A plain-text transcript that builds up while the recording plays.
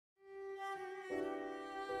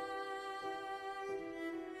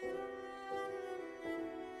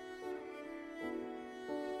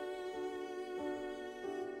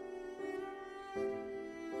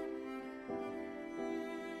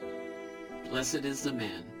Blessed is the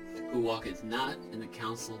man who walketh not in the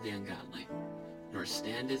counsel of the ungodly, nor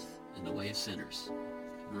standeth in the way of sinners,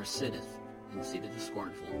 nor sitteth in the seat of the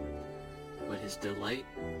scornful. But his delight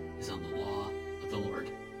is on the law of the Lord,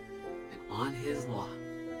 and on his law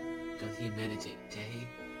doth he meditate day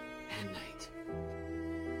and night.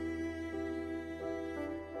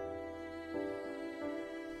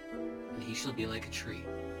 And he shall be like a tree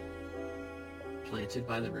planted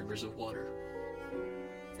by the rivers of water,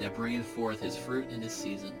 that bringeth forth his fruit in his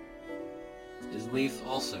season. His leaf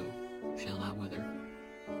also shall not wither,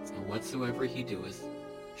 and whatsoever he doeth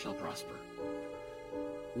shall prosper.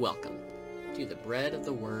 Welcome to the Bread of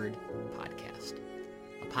the Word podcast,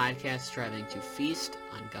 a podcast striving to feast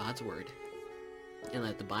on God's Word and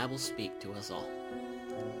let the Bible speak to us all.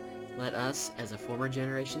 Let us, as a former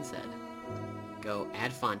generation said, go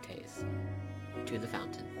ad fontes, to the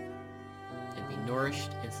fountain, and be nourished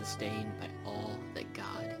and sustained by all that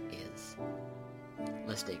God is.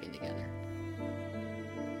 Let's dig in together.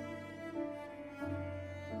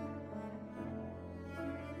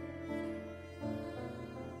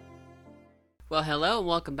 Well, hello, and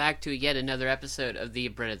welcome back to yet another episode of the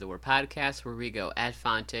Bread of the Word podcast, where we go ad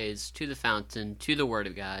fontes, to the fountain, to the Word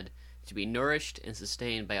of God, to be nourished and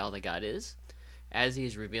sustained by all that God is, as He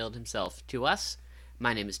has revealed Himself to us.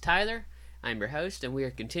 My name is Tyler. I'm your host, and we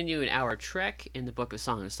are continuing our trek in the book of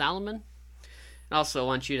Song of Solomon. I also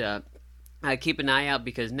want you to keep an eye out,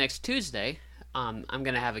 because next Tuesday, I'm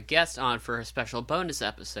going to have a guest on for a special bonus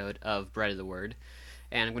episode of Bread of the Word.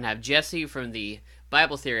 And I'm going to have Jesse from the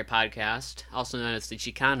Bible Theory podcast, also known as the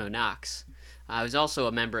Chicano Knox. Who's also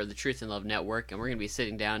a member of the Truth and Love Network, and we're going to be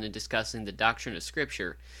sitting down and discussing the doctrine of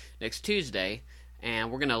Scripture next Tuesday.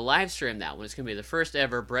 And we're going to live stream that one. It's going to be the first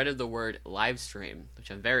ever Bread of the Word live stream,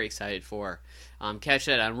 which I'm very excited for. Catch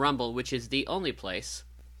that on Rumble, which is the only place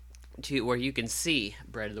where you can see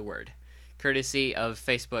Bread of the Word, courtesy of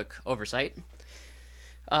Facebook oversight.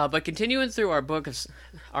 But continuing through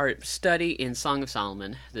our study in Song of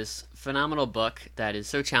Solomon, this phenomenal book that is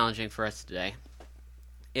so challenging for us today.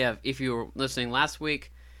 If you were listening last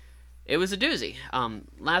week, it was a doozy.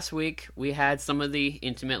 Last week we had some of the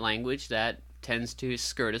intimate language that tends to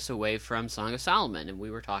skirt us away from Song of Solomon, and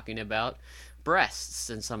we were talking about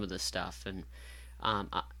breasts and some of this stuff, and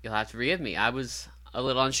you'll have to forgive me. I was a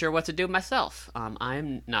little unsure what to do myself.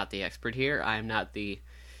 I'm not the expert here. I'm not the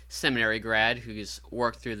seminary grad who's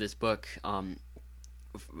worked through this book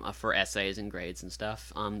for essays and grades and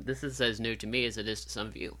stuff. This is as new to me as it is to some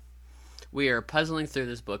of you. We are puzzling through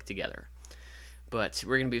this book together, but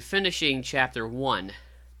we're going to be finishing chapter 1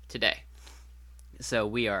 today. So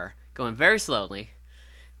we are going very slowly,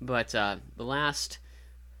 but the last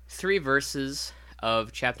 3 verses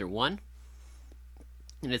of chapter 1,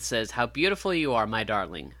 and it says, "How beautiful you are, my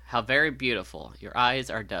darling, how very beautiful, your eyes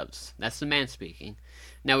are doves." That's the man speaking.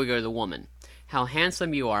 Now we go to the woman. "How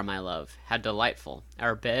handsome you are, my love, how delightful,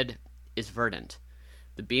 our bed is verdant.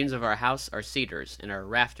 The beams of our house are cedars, and our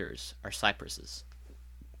rafters are cypresses."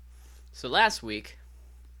 So last week,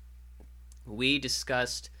 we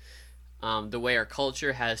discussed the way our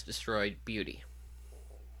culture has destroyed beauty.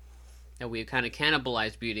 Now, we've kind of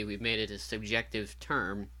cannibalized beauty. We've made it a subjective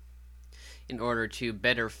term in order to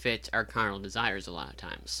better fit our carnal desires a lot of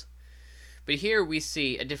times. But here we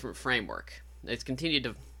see a different framework. It's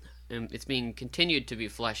being continued to be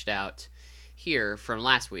fleshed out here from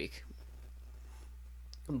last week.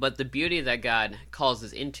 But the beauty that God calls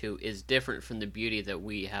us into is different from the beauty that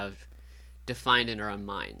we have defined in our own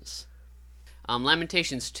minds.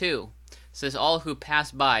 Lamentations 2 says, "All who pass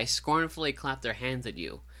by scornfully clap their hands at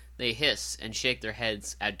you. They hiss and shake their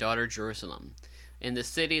heads at daughter Jerusalem, in the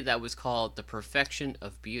city that was called the perfection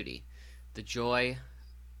of beauty, the joy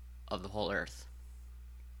of the whole earth."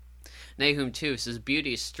 Nahum 2 says,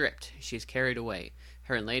 "Beauty is stripped, she is carried away.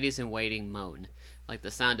 Her ladies in waiting moan, like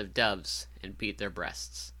the sound of doves, and beat their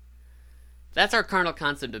breasts." That's our carnal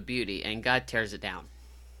concept of beauty, and God tears it down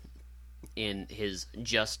in His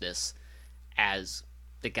justice as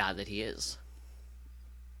the God that He is.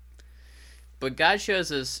 But God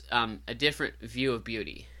shows us a different view of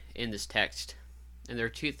beauty in this text, and there are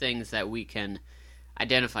 2 things that we can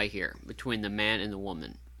identify here between the man and the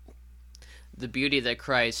woman. The beauty that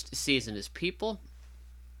Christ sees in His people,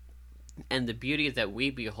 and the beauty that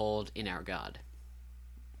we behold in our God,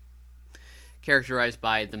 characterized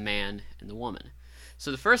by the man and the woman.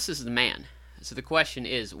 So the first is the man. So the question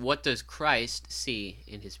is, what does Christ see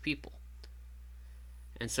in His people?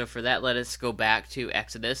 And so for that, let us go back to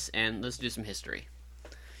Exodus and let's do some history.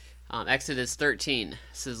 Exodus 13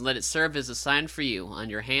 says, "Let it serve as a sign for you on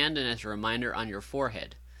your hand and as a reminder on your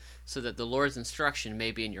forehead, so that the Lord's instruction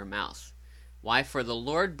may be in your mouth. Why? For the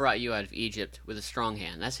Lord brought you out of Egypt with a strong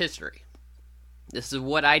hand. That's history. This is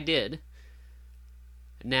what I did.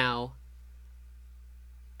 Now,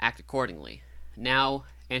 act accordingly. Now,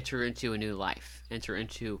 enter into a new life. Enter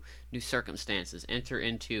into new circumstances. Enter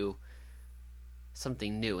into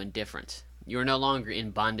something new and different. You are no longer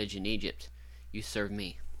in bondage in Egypt. You serve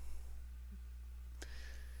me.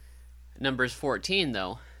 Numbers 14,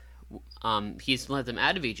 though, he's led them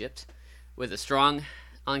out of Egypt with a strong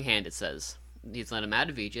hand, it says. He's led them out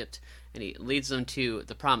of Egypt, and he leads them to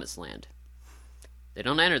the promised land. They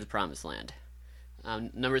don't enter the promised land.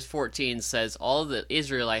 Numbers 14 says, all the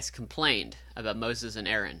Israelites complained about Moses and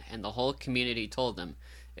Aaron, and the whole community told them,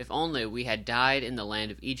 if only we had died in the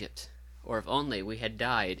land of Egypt, or if only we had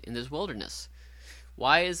died in this wilderness.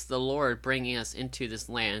 Why is the Lord bringing us into this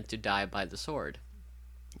land to die by the sword?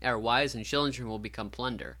 Our wives and children will become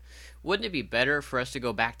plunder. Wouldn't it be better for us to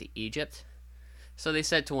go back to Egypt? So they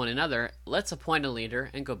said to one another, let's appoint a leader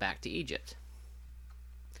and go back to Egypt.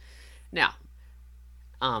 Now,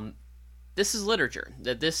 this is literature.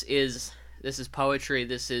 This is poetry,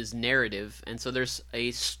 this is narrative, and so there's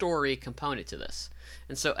a story component to this.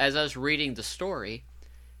 And so as I was reading the story,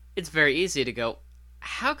 it's very easy to go,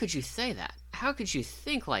 how could you say that? How could you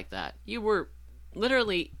think like that? You were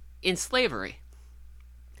literally in slavery.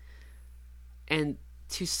 And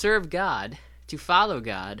to serve God, to follow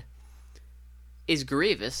God, is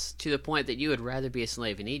grievous to the point that you would rather be a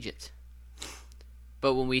slave in Egypt.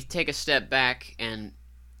 But when we take a step back and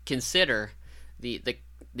consider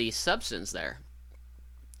the substance there,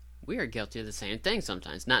 we are guilty of the same thing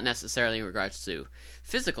sometimes. Not necessarily in regards to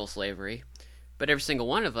physical slavery, but every single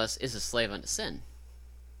one of us is a slave unto sin.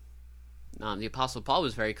 The Apostle Paul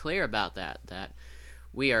was very clear about that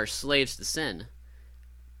we are slaves to sin,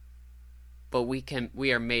 but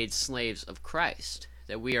we are made slaves of Christ,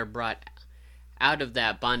 that we are brought out of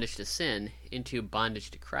that bondage to sin into bondage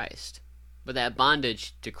to Christ. But that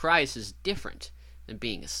bondage to Christ is different than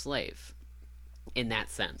being a slave in that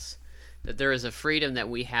sense. That there is a freedom that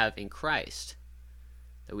we have in Christ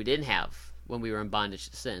that we didn't have when we were in bondage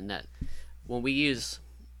to sin. That when we use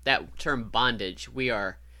that term bondage, we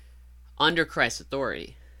are under Christ's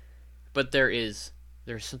authority, but there's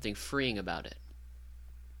something freeing about it.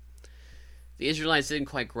 The Israelites didn't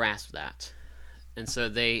quite grasp that, and so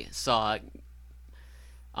they saw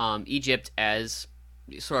Egypt as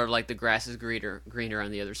sort of like the grass is greener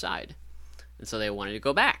on the other side, and so they wanted to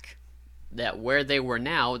go back. That where they were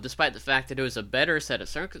now, despite the fact that it was a better set of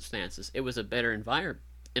circumstances, it was a better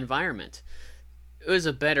environment, it was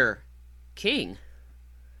a better king,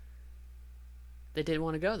 they didn't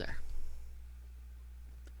want to go there.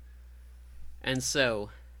 And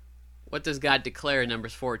so, what does God declare in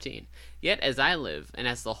Numbers 14? Yet as I live, and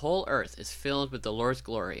as the whole earth is filled with the Lord's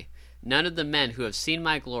glory, none of the men who have seen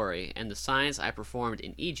my glory and the signs I performed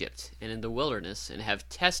in Egypt and in the wilderness, and have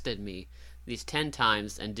tested me these 10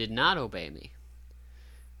 times and did not obey me,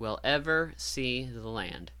 will ever see the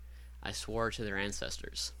land I swore to their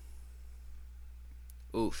ancestors.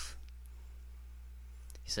 Oof.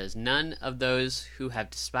 He says, none of those who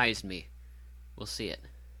have despised me will see it.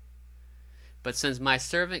 But since my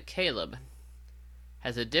servant Caleb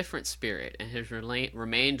has a different spirit and has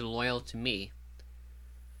remained loyal to me,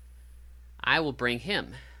 I will bring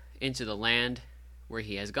him into the land where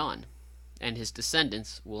he has gone, and his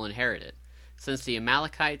descendants will inherit it, since the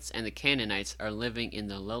Amalekites and the Canaanites are living in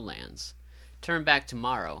the lowlands. Turn back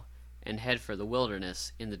tomorrow and head for the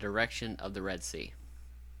wilderness in the direction of the Red Sea.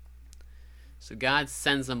 So God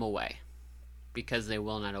sends them away because they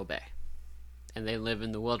will not obey, and they live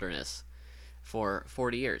in the wilderness for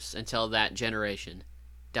 40 years until that generation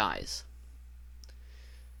dies.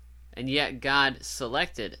 And yet God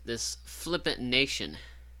selected this flippant nation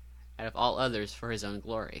out of all others for his own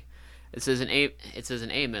glory. It says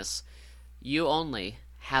in Amos, you only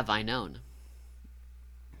have I known.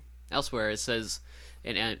 Elsewhere it says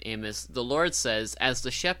in Amos, the Lord says, as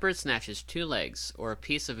the shepherd snatches 2 legs or a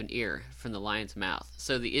piece of an ear from the lion's mouth,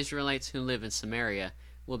 so the Israelites who live in Samaria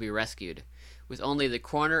will be rescued, with only the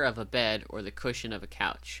corner of a bed or the cushion of a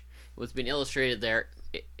couch. What's been illustrated there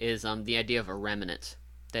is the idea of a remnant,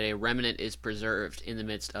 that a remnant is preserved in the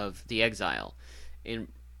midst of the exile, in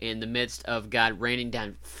the midst of God raining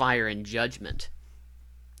down fire and judgment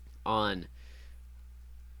on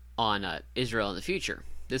Israel in the future.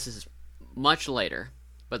 This is much later,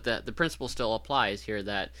 but the principle still applies here,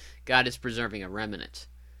 that God is preserving a remnant.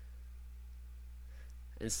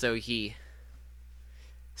 And so he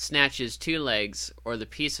snatches 2 legs or the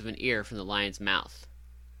piece of an ear from the lion's mouth.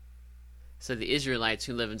 So the Israelites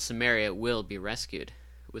who live in Samaria will be rescued,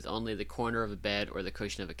 with only the corner of a bed or the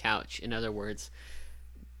cushion of a couch. In other words,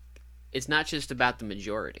 it's not just about the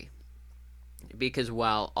majority. Because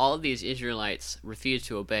while all of these Israelites refused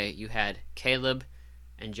to obey, you had Caleb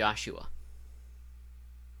and Joshua.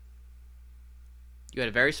 You had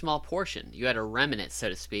a very small portion. You had a remnant, so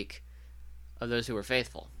to speak, of those who were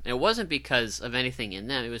faithful. And it wasn't because of anything in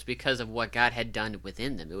them. It was because of what God had done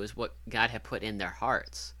within them. It was what God had put in their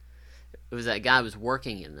hearts. It was that God was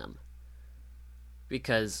working in them.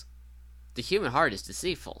 Because the human heart is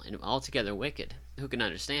deceitful and altogether wicked. Who can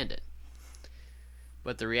understand it?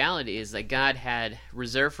 But the reality is that God had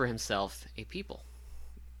reserved for himself a people.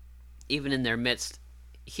 Even in their midst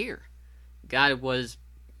here, God was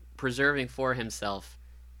preserving for himself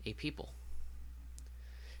a people.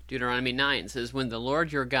 Deuteronomy 9 says, when the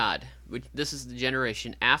Lord your God, which this is the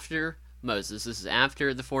generation after Moses, this is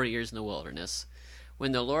after the 40 years in the wilderness,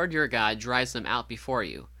 when the Lord your God drives them out before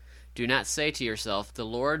you, do not say to yourself, the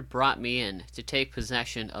Lord brought me in to take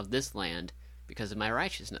possession of this land because of my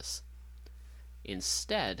righteousness.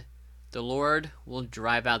 Instead, the Lord will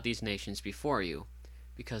drive out these nations before you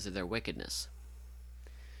because of their wickedness.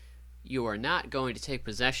 You are not going to take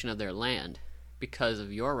possession of their land because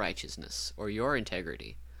of your righteousness or your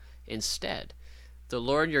integrity. Instead, the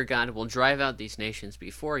Lord your God will drive out these nations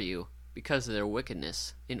before you because of their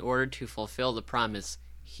wickedness, in order to fulfill the promise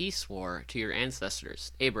he swore to your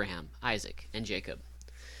ancestors, Abraham, Isaac, and Jacob.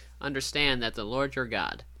 Understand that the Lord your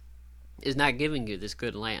God is not giving you this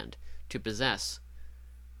good land to possess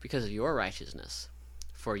because of your righteousness,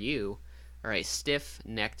 for you are a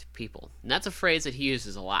stiff-necked people. And that's a phrase that he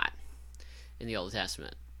uses a lot in the Old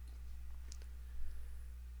Testament.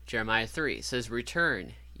 Jeremiah 3 says,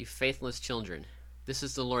 return, you faithless children. This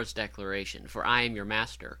is the Lord's declaration, for I am your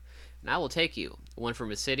master, and I will take you, one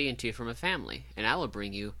from a city and two from a family, and I will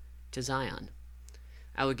bring you to Zion.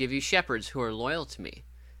 I will give you shepherds who are loyal to me,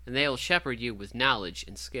 and they will shepherd you with knowledge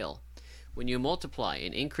and skill. When you multiply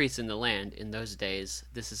and increase in the land in those days,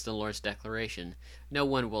 this is the Lord's declaration. No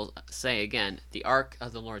one will say again, the ark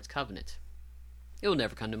of the Lord's covenant. It will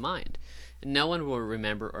never come to mind, and no one will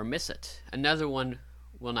remember or miss it. Another one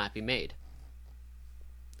will not be made.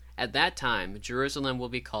 At that time, Jerusalem will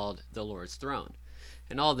be called the Lord's throne,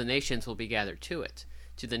 and all the nations will be gathered to it,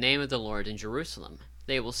 to the name of the Lord in Jerusalem.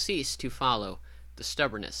 They will cease to follow the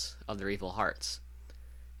stubbornness of their evil hearts.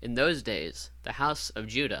 In those days, the house of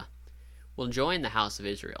Judah will join the house of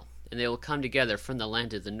Israel, and they will come together from the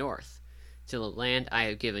land of the north, to the land I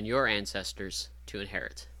have given your ancestors to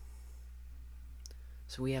inherit.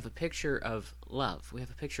 So we have a picture of love. We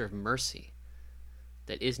have a picture of mercy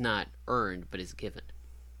that is not earned, but is given.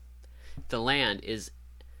 The land is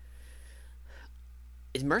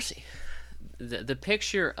mercy. The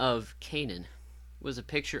picture of Canaan was a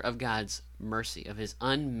picture of God's mercy, of his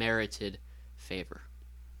unmerited favor.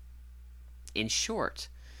 In short,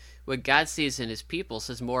 what God sees in his people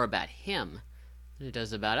says more about him than it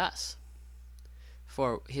does about us.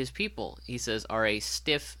 For his people, he says, are a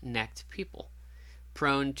stiff-necked people,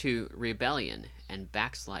 prone to rebellion and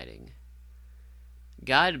backsliding.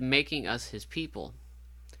 God making us his people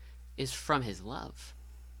is from his love,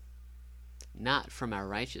 not from our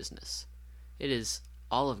righteousness. It is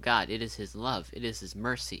all of God. It is his love. It is his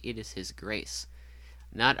mercy. It is his grace,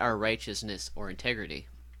 not our righteousness or integrity.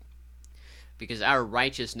 Because our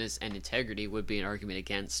righteousness and integrity would be an argument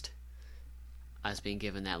against us being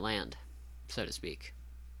given that land, so to speak.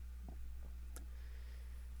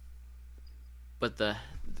 But the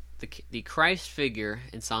Christ figure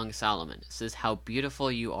in Song of Solomon says, how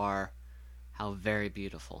beautiful you are, how very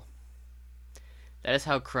beautiful. That is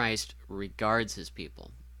how Christ regards his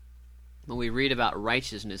people. When we read about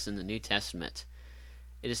righteousness in the New Testament,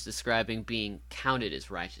 it is describing being counted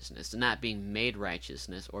as righteousness, and not being made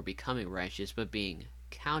righteousness or becoming righteous, but being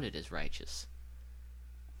counted as righteous.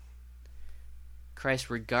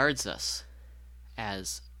 Christ regards us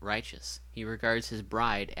as righteous. He regards his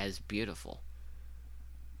bride as beautiful.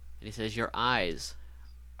 And he says, your eyes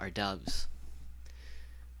are doves.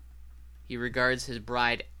 He regards his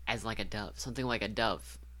bride as like a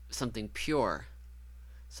dove, something pure,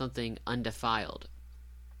 something undefiled.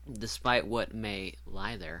 Despite what may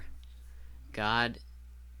lie there, God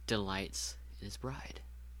delights in his bride.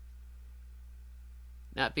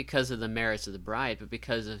 Not because of the merits of the bride, but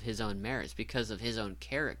because of his own merits, because of his own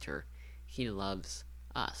character, he loves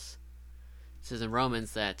us. It says in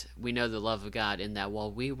Romans that we know the love of God in that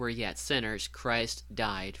while we were yet sinners, Christ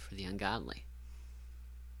died for the ungodly.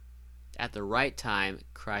 At the right time,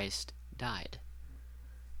 Christ died.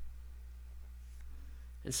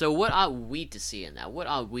 And so what ought we to see in that? What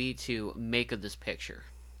ought we to make of this picture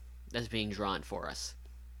that's being drawn for us?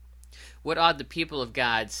 What ought the people of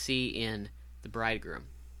God see in the bridegroom?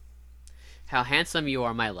 How handsome you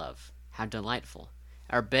are, my love. How delightful!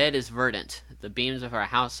 Our bed is verdant, the beams of our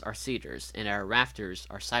house are cedars, and our rafters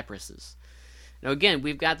are cypresses. Now again,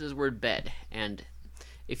 we've got this word bed, and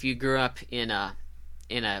if you grew up in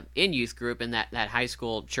youth group in that high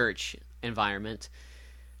school church environment,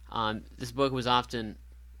 this book was often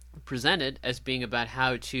presented as being about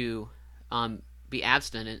how to be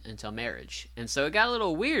abstinent until marriage. And so it got a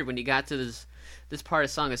little weird when you got to this part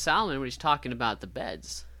of Song of Solomon where he's talking about the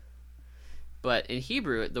beds. But in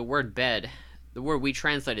Hebrew, the word bed, the word we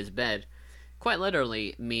translate as bed, quite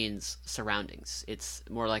literally means surroundings. It's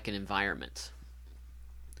more like an environment.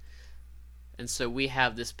 And so we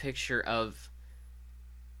have this picture of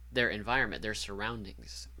their environment, their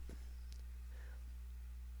surroundings.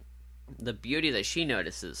 The beauty that she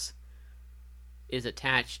notices is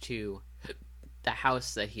attached to the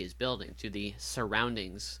house that he is building, to the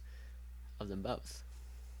surroundings of them both.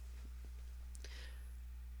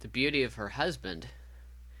 The beauty of her husband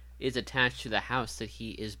is attached to the house that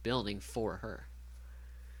he is building for her.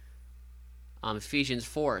 Ephesians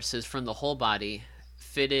 4 says, "From the whole body,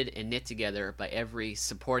 fitted and knit together by every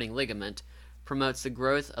supporting ligament, promotes the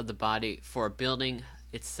growth of the body for building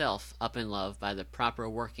itself up in love by the proper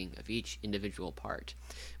working of each individual part."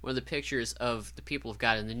 One of the pictures of the people of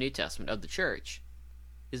God in the New Testament, of the church,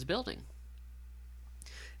 is building.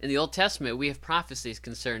 In the Old Testament, we have prophecies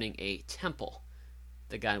concerning a temple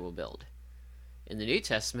that God will build. In the New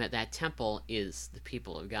Testament, that temple is the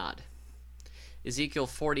people of God. Ezekiel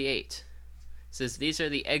 48 says, "These are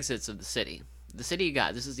the exits of the city of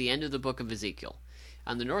God." This is the end of the book of Ezekiel.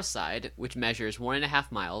 On the north side, which measures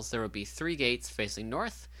 1.5 miles, there will be 3 gates facing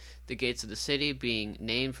north, the gates of the city being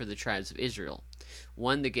named for the tribes of Israel.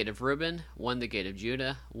 1 the gate of Reuben, 1 the gate of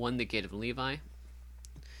Judah, 1 the gate of Levi.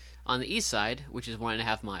 On the east side, which is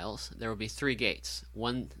 1.5 miles, there will be 3 gates.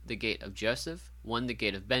 1 the gate of Joseph, 1 the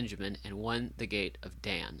gate of Benjamin, and 1 the gate of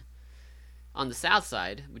Dan. On the south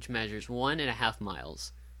side, which measures 1.5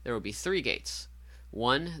 miles, there will be 3 gates.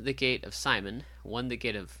 1 the gate of Simon, 1 the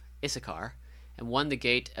gate of Issachar, and 1 the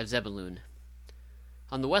gate of Zebulun.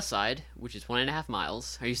 On the west side, which is 1.5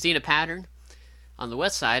 miles, are you seeing a pattern? On the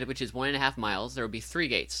west side, which is 1.5 miles, there will be 3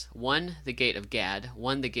 gates. 1 the gate of Gad,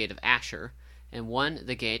 1 the gate of Asher, and 1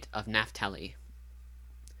 the gate of Naphtali.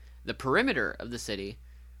 The perimeter of the city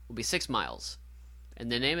will be 6 miles, and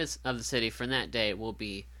the name of the city from that day will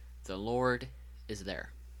be "The Lord is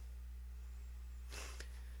There."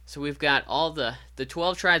 So we've got all the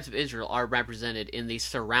 12 tribes of Israel are represented in the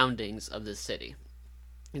surroundings of this city.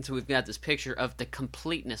 And so we've got this picture of the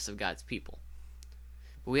completeness of God's people.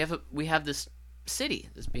 But we have this city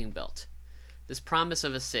that's being built, this promise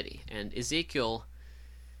of a city. And Ezekiel,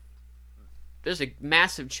 there's a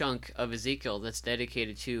massive chunk of Ezekiel that's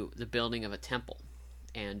dedicated to the building of a temple.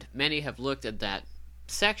 And many have looked at that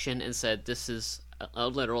section and said this is a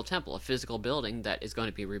literal temple, a physical building that is going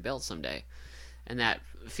to be rebuilt someday. And that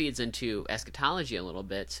feeds into eschatology a little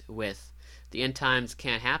bit, with the end times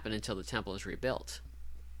can't happen until the temple is rebuilt.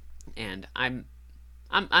 And I'm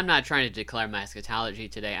not trying to declare my eschatology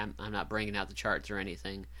today. I'm not bringing out the charts or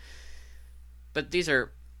anything. But these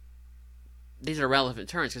are relevant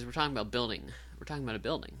terms because we're talking about building. We're talking about a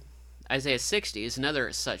building. Isaiah 60 is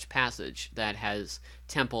another such passage that has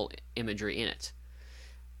temple imagery in it.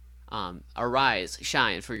 "Arise,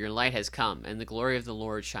 shine, for your light has come, and the glory of the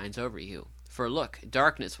Lord shines over you. For look,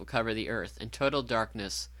 darkness will cover the earth, and total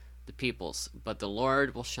darkness the peoples, but the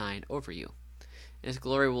Lord will shine over you, and his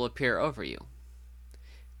glory will appear over you.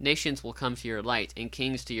 Nations will come to your light, and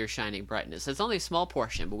kings to your shining brightness." That's only a small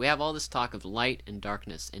portion, but we have all this talk of light and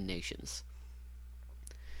darkness and nations.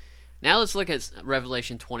 Now let's look at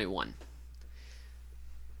Revelation 21.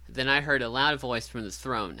 "Then I heard a loud voice from the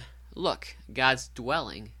throne. Look, God's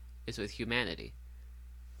dwelling is with humanity."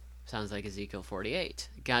 Sounds like Ezekiel 48.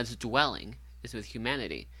 God's dwelling is with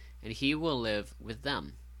humanity, and he will live with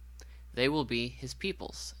them. They will be his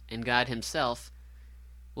peoples, and God himself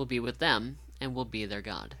will be with them and will be their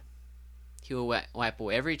God. He will wipe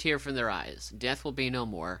away every tear from their eyes. Death will be no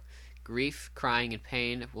more. Grief, crying, and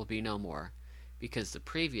pain will be no more, because the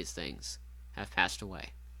previous things have passed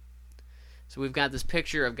away. So we've got this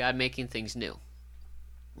picture of God making things new.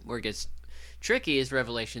 Where it gets tricky is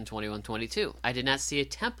Revelation 21:22. "I did not see a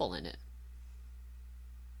temple in it."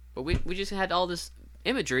 But we just had all this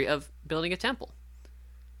imagery of building a temple.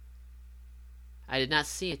 "I did not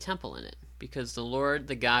see a temple in it, because the Lord,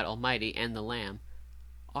 the God Almighty, and the Lamb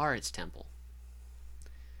are its temple."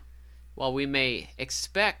 While we may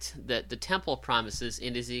expect that the temple promises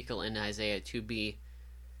in Ezekiel and Isaiah to be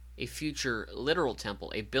a future literal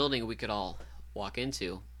temple, a building we could all walk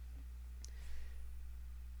into,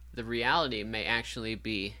 the reality may actually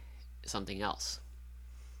be something else.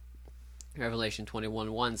 Revelation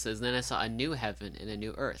 21:1 says, "Then I saw a new heaven and a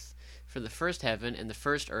new earth, for the first heaven and the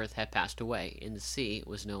first earth had passed away, and the sea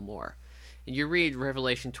was no more." And you read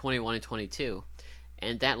Revelation 21 and 22,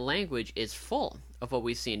 and that language is full of what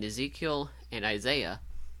we see in Ezekiel and Isaiah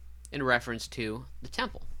in reference to the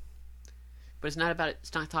temple. But it's not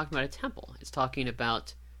talking about a temple. It's talking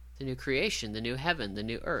about the new creation, the new heaven, the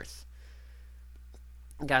new earth.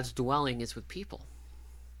 God's dwelling is with people.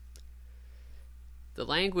 The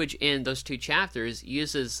language in those two chapters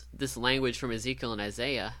uses this language from Ezekiel and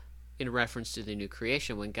Isaiah in reference to the new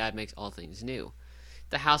creation when God makes all things new.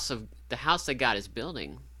 The house that God is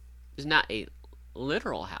building is not a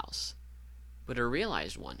literal house, but a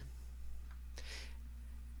realized one.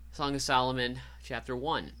 Song of Solomon, chapter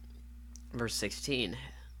 1, verse 16.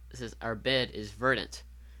 It says, "Our bed is verdant.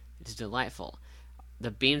 It is delightful.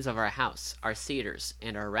 The beams of our house are cedars,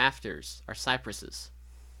 and our rafters are cypresses."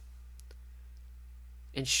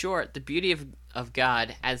 In short, the beauty of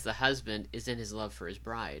God as the husband is in his love for his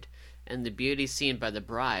bride, and the beauty seen by the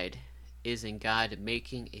bride is in God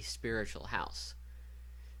making a spiritual house.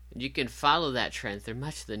 And you can follow that trend through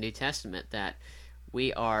much of the New Testament, that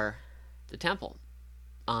we are the temple.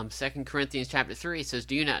 2 Corinthians chapter 3 says,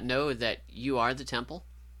 "Do you not know that you are the temple,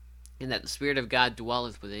 and that the Spirit of God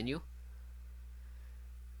dwelleth within you?"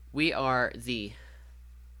 We are the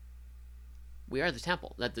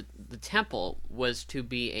temple. That the temple was to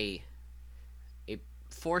be a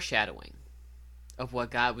foreshadowing of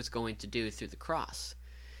what God was going to do through the cross.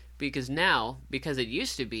 Because it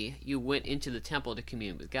used to be, you went into the temple to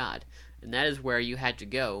commune with God, and that is where you had to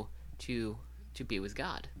go to be with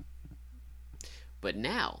God. But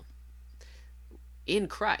now, in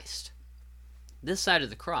Christ, this side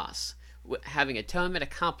of the cross, having atonement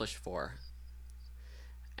accomplished for,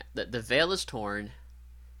 the veil is torn,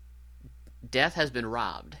 death has been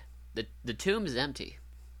robbed, the tomb is empty,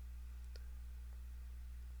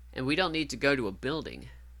 and we don't need to go to a building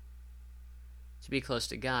to be close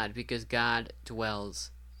to God, because God dwells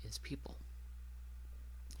in his people.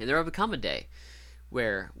 And there will become a day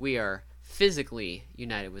where we are physically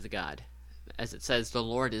united with God. As it says, the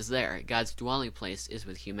Lord is there. God's dwelling place is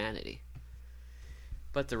with humanity.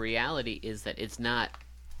 But the reality is that it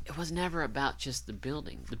was never about just the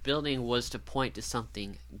building. The building was to point to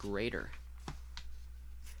something greater.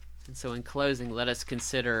 And so in closing, let us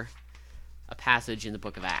consider a passage in the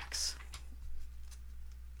book of Acts.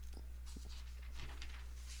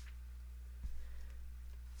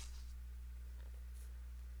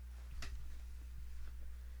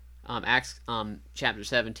 Acts chapter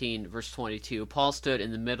 17, verse 22, Paul stood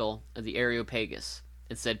in the middle of the Areopagus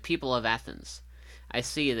and said, "People of Athens, I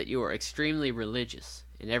see that you are extremely religious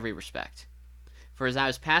in every respect. For as I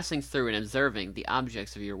was passing through and observing the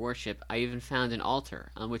objects of your worship, I even found an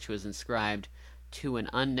altar on which was inscribed, 'To an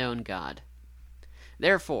unknown God.'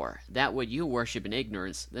 Therefore, that what you worship in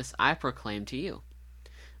ignorance, this I proclaim to you.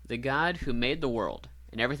 The God who made the world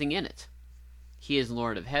and everything in it, he is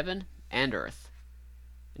Lord of heaven and earth,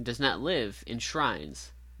 and does not live in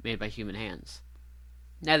shrines made by human hands.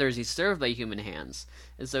 Neither is he served by human hands,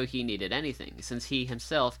 as though he needed anything, since he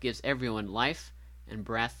himself gives everyone life and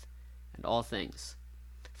breath and all things.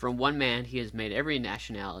 From one man he has made every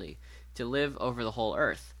nationality to live over the whole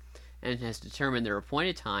earth, and has determined their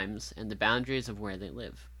appointed times and the boundaries of where they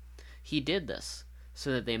live. He did this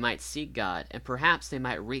so that they might seek God, and perhaps they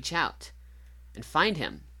might reach out and find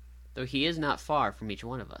him, though he is not far from each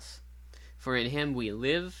one of us. For in him we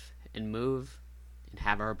live and move and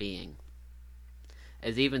have our being.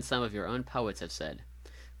 As even some of your own poets have said,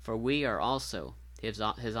 for we are also his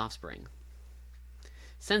offspring.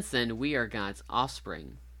 Since then we are God's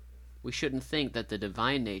offspring, we shouldn't think that the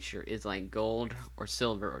divine nature is like gold or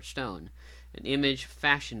silver or stone, an image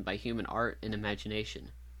fashioned by human art and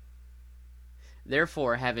imagination.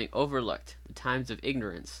 Therefore, having overlooked the times of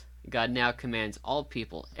ignorance, God now commands all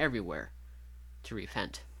people everywhere to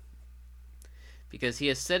repent. Because he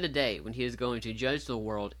has set a day when he is going to judge the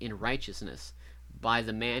world in righteousness by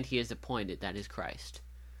the man he has appointed, that is Christ.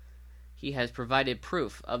 He has provided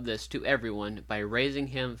proof of this to everyone by raising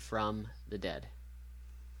him from the dead.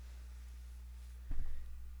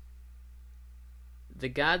 The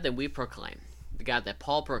God that we proclaim, the God that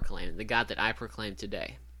Paul proclaimed, the God that I proclaim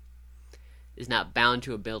today, is not bound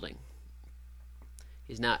to a building.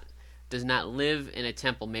 Does not live in a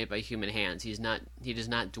temple made by human hands. He does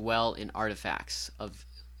not dwell in artifacts of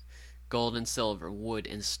gold and silver, wood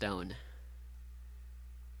and stone.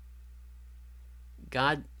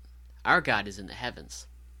 Our God is in the heavens,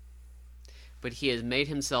 but he has made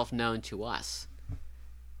himself known to us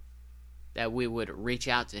that we would reach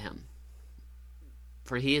out to him,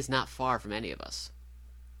 for he is not far from any of us.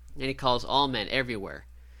 And he calls all men everywhere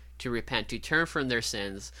to repent, to turn from their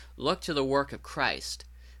sins, look to the work of Christ,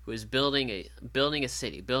 who is building a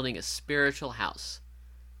city, building a spiritual house,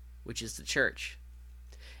 which is the church.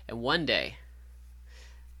 And one day,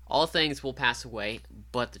 all things will pass away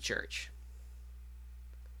but the church.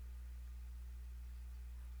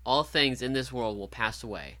 All things in this world will pass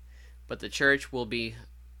away, but the church will be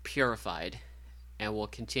purified and will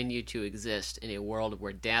continue to exist in a world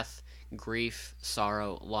where death, grief,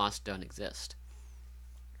 sorrow, loss don't exist.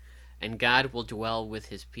 And God will dwell with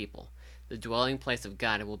his people. The dwelling place of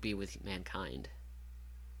God will be with mankind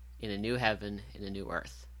in a new heaven, in a new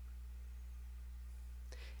earth.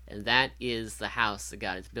 And that is the house that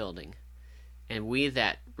God is building. And we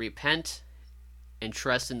that repent and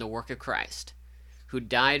trust in the work of Christ, who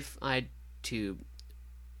died to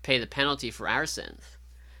pay the penalty for our sins,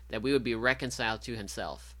 that we would be reconciled to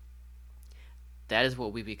himself, that is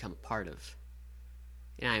what we become a part of.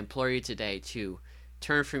 And I implore you today to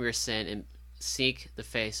turn from your sin and seek the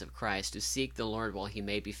face of Christ, to seek the Lord while he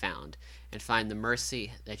may be found, and find the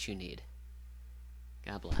mercy that you need.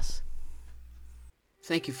 God bless.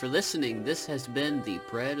 Thank you for listening. This has been the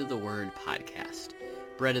Bread of the Word podcast.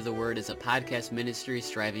 Bread of the Word is a podcast ministry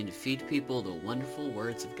striving to feed people the wonderful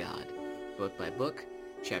words of God, book by book,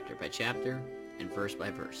 chapter by chapter, and verse by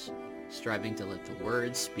verse, striving to let the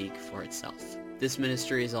Word speak for itself. This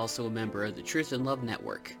ministry is also a member of the Truth and Love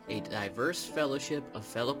Network, a diverse fellowship of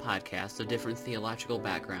fellow podcasts of different theological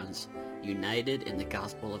backgrounds, united in the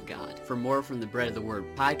gospel of God. For more from the Bread of the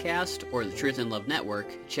Word podcast or the Truth and Love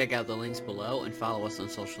Network, check out the links below and follow us on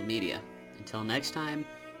social media. Until next time,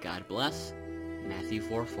 God bless. Matthew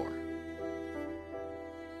 4:4.